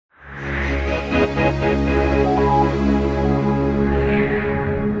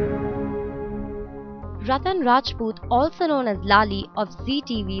Ratan Rajput, also known as Laali of Zee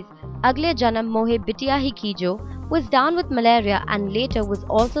TV's Agle Janam Mohe Bitiya Kijo, was down with malaria and later was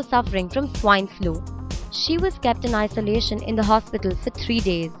also suffering from swine flu. She was kept in isolation in the hospital for 3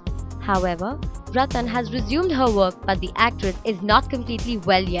 days. However, Ratan has resumed her work, but the actress is not completely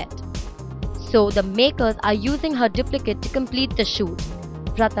well yet. So the makers are using her duplicate to complete the shoot.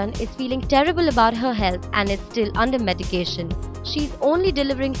 Ratan is feeling terrible about her health and is still under medication. She's only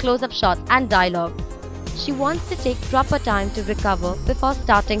delivering close-up shots and dialogue. She wants to take proper time to recover before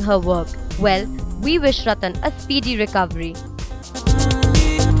starting her work. Well, we wish Ratan a speedy recovery.